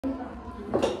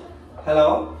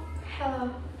Hello? Hello.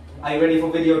 Are you ready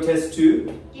for video test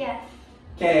 2? Yes.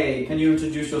 Okay, can you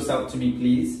introduce yourself to me,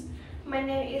 please? My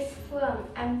name is Phương.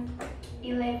 I'm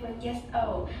 11 years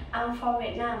old. I'm from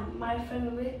Vietnam. My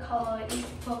favorite color is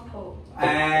purple.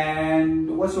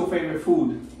 And what's your favorite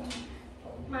food?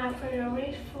 My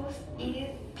favorite food is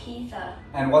pizza.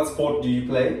 And what sport do you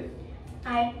play?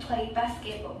 I play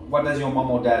basketball. What does your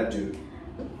mom or dad do?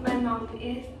 My mom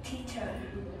is teacher.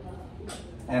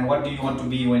 And what do you want to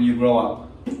be when you grow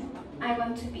up? I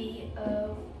want to be a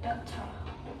doctor.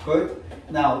 Good.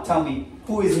 Now tell me,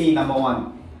 who is he, number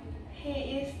one? He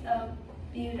is a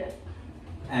builder.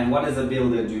 And what does a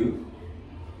builder do?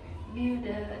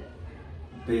 Builder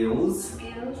Builds.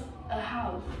 builds a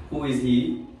house. Who is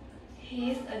he?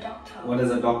 He is a doctor. What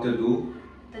does a doctor do?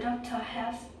 The doctor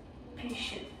has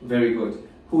patients. Very good.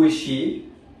 Who is she?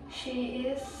 She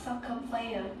is soccer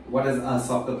player. What does a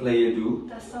soccer player do?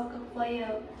 The soccer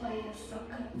player plays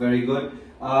soccer. Very good.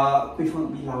 Quý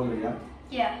Phương đi louder, yeah?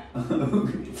 Yeah.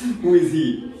 Who is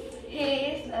he? He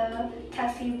is a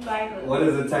taxi driver. What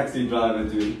does a taxi driver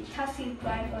do? Taxi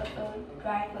driver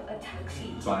drive a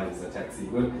taxi. Drives a taxi.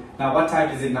 Good. Now what time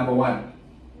is it, number one?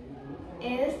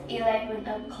 It's 11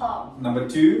 o'clock. Number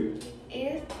two?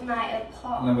 It's 9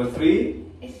 o'clock. Number three?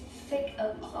 It's 6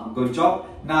 o'clock. Good job.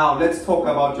 Now let's talk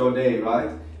about your day,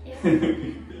 right? Yeah.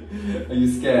 Are you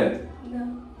scared?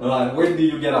 No. Alright, when do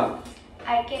you get up?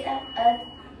 I get up at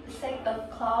 6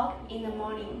 o'clock in the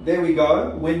morning. There we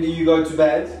go. When do you go to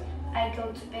bed? I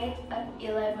go to bed at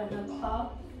 11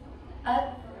 o'clock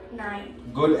at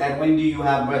 9. Good. And when do you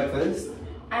have breakfast?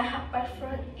 I have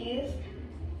breakfast is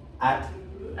At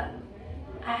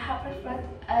I have breakfast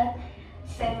at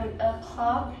 7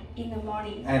 o'clock in the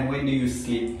morning. and when do you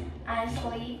sleep? I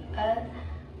sleep at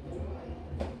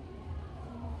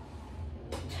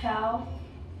 12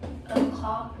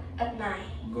 o'clock at night.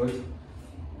 Good.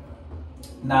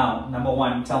 Now, number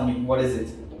one, tell me, what is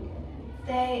it?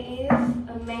 There is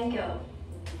a mango.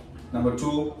 Number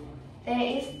two, There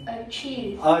is a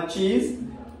cheese. cheese.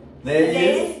 There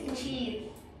is. Cheese.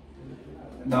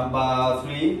 Number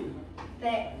three,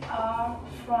 There are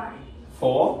fries.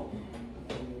 four,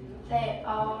 There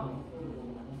are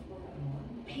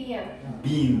pear.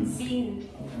 beans. Beans.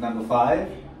 Number five,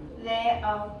 There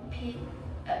are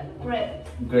grapes.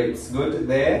 grapes. Good.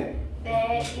 There.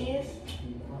 There is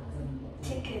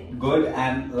chicken. Good.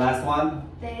 And last one,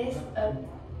 There is a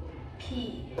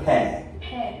pea. pear.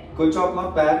 Pear. Good job,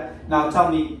 not bad. Now tell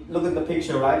me, look at the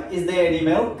picture, right? Is there any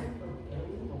milk?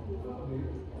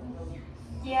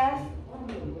 Yes.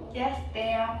 Yes,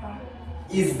 there are.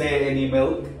 Is there any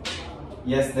milk?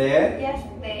 Yes, there. Yes,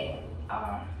 there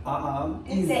are.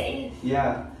 Is There is.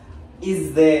 yeah.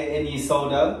 Is there any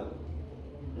soda?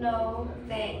 No,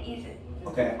 there isn't.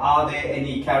 Okay. Are there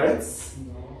any carrots?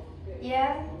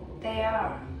 Yes, there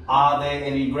are. Are there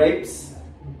any grapes?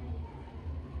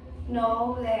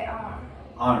 No, there are.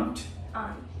 Aren't.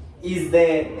 Aren't. Is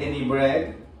there any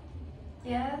bread?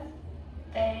 Yes,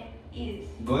 there is.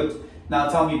 Good. Now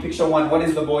tell me, picture one, what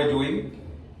is the boy doing?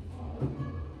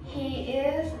 He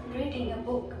is reading a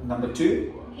book. Number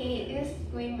two, He is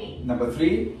swimming. number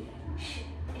three,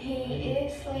 He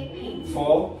is sleeping.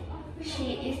 four.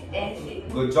 She is dancing.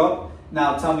 Good job.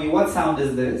 Now tell me, what sound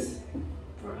is this?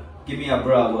 Give me a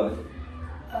bra word.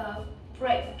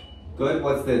 Break. Good.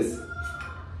 What's this?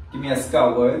 Give me a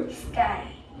scout word.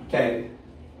 Sky. Okay.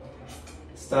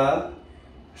 Star.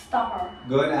 Star.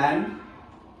 Good. And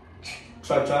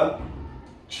tra-tra.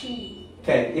 Tree.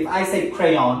 Okay. If I say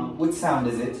crayon, which sound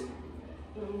is it?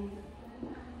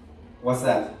 What's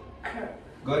that? Curve.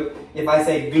 Good. If I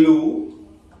say glue.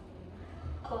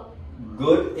 Go.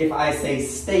 Good. If I say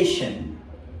station.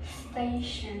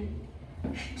 Station.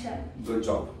 Good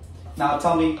job. Now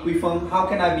tell me, Quý Phương, how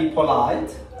can I be polite?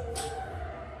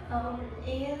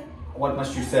 Is What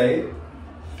must you say?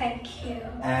 thank you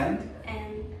And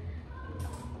and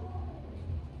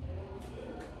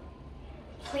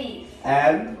please.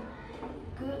 and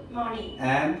Good morning.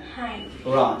 and Hi.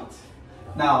 right.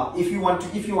 Now, if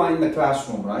you are in the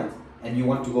classroom, right, and you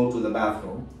want to go to the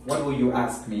bathroom, what will you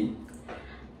ask me?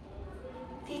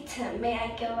 Teacher, may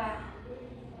I go out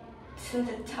to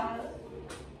the toilet,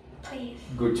 please?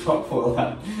 Good job for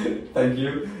that. Thank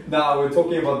you. Now we're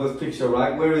talking about this picture,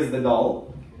 right? Where is the doll?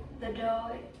 The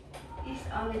doll is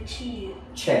on the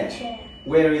Chair. chair.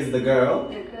 Where is the girl?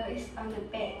 The girl is on the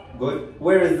bed. Good.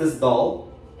 Where is this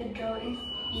doll? The doll is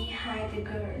behind the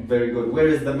girl. Very good. Where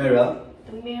is the mirror?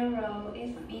 The mirror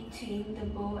is between the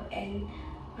boy and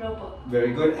robot.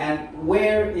 Very good. And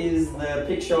where is the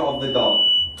picture of the dog?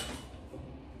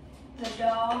 The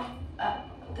doll,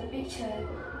 the picture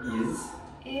Is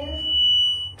is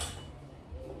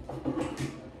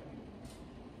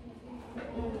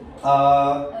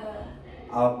Above.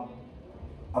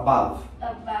 About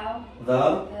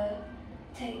The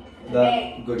the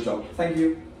bed. good job. Thank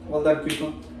you. Well done,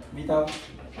 people. Vita.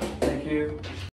 Thank you.